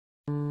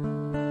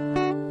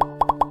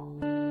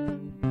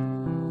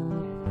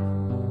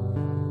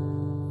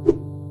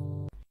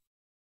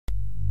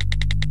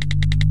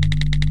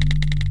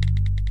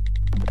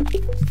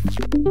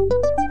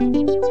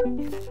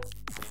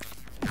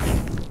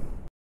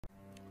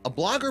A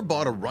blogger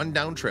bought a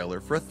rundown trailer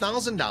for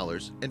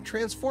 $1,000 and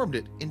transformed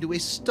it into a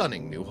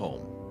stunning new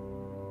home.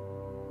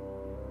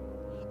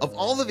 Of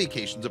all the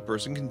vacations a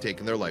person can take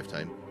in their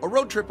lifetime, a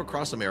road trip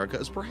across America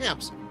is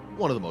perhaps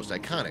one of the most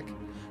iconic.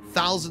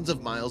 Thousands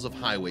of miles of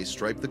highways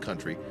stripe the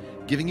country,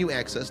 giving you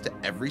access to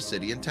every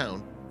city and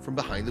town from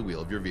behind the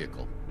wheel of your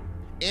vehicle.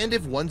 And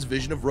if one's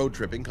vision of road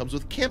tripping comes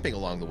with camping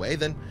along the way,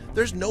 then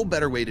there's no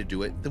better way to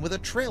do it than with a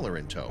trailer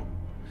in tow.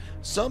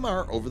 Some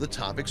are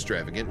over-the-top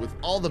extravagant with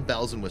all the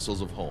bells and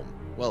whistles of home,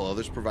 while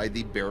others provide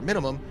the bare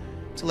minimum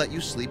to let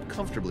you sleep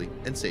comfortably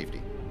and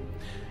safety.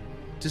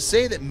 To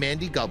say that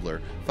Mandy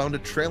Gubler found a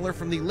trailer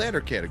from the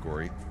latter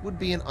category would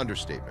be an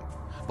understatement,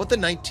 but the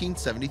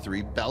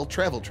 1973 Bell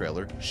travel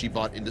trailer she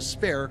bought in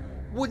despair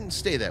wouldn't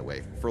stay that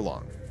way for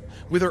long.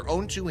 With her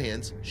own two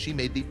hands, she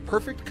made the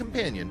perfect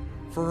companion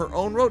for her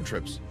own road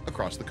trips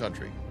across the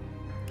country.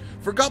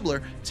 For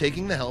Gubler,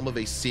 taking the helm of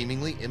a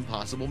seemingly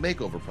impossible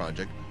makeover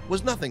project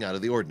was nothing out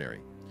of the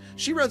ordinary.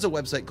 She runs a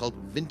website called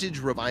Vintage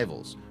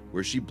Revivals,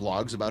 where she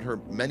blogs about her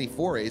many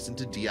forays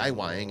into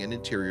DIYing and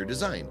interior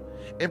design,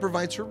 and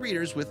provides her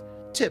readers with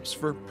tips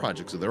for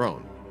projects of their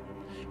own.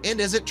 And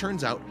as it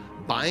turns out,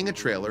 buying a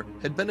trailer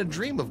had been a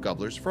dream of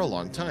Gubler's for a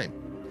long time.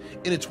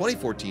 In a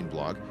 2014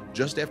 blog,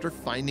 just after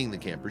finding the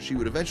camper she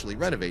would eventually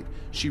renovate,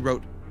 she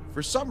wrote,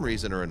 "For some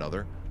reason or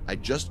another, I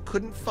just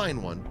couldn't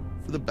find one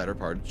for the better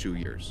part of 2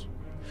 years."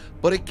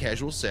 But a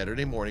casual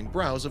Saturday morning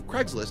browse of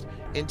Craigslist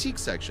antique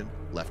section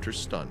left her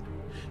stunned.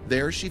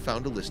 There she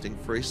found a listing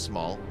for a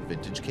small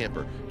vintage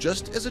camper,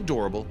 just as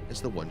adorable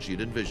as the one she had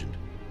envisioned.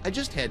 "I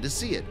just had to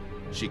see it,"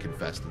 she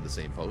confessed in the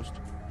same post.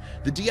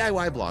 The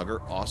DIY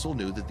blogger also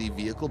knew that the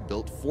vehicle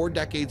built 4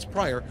 decades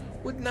prior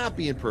would not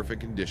be in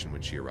perfect condition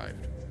when she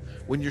arrived.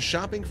 "When you're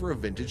shopping for a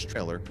vintage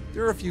trailer,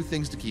 there are a few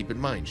things to keep in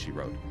mind," she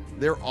wrote.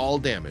 "They're all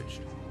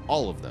damaged,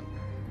 all of them."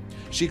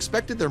 She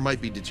expected there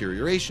might be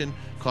deterioration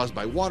caused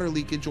by water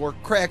leakage or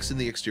cracks in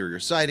the exterior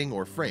siding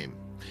or frame.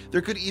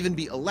 There could even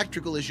be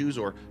electrical issues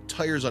or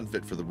tires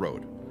unfit for the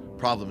road.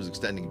 Problems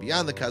extending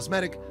beyond the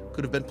cosmetic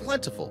could have been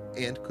plentiful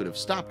and could have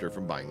stopped her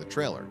from buying the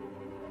trailer.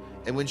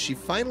 And when she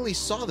finally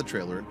saw the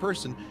trailer in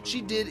person, she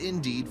did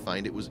indeed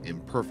find it was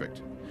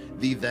imperfect.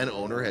 The then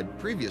owner had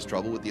previous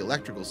trouble with the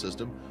electrical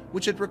system,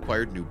 which had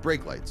required new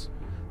brake lights.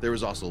 There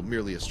was also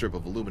merely a strip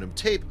of aluminum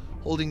tape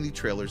holding the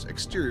trailer's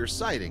exterior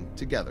siding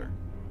together.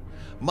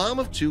 Mom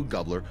of 2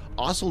 Gubler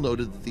also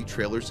noted that the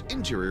trailer's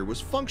interior was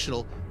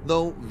functional,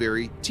 though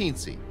very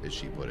teensy, as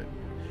she put it.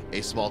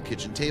 A small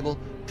kitchen table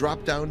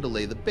dropped down to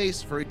lay the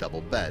base for a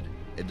double bed,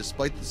 and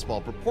despite the small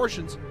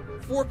proportions,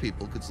 4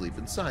 people could sleep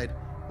inside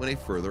when a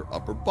further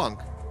upper bunk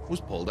was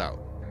pulled out.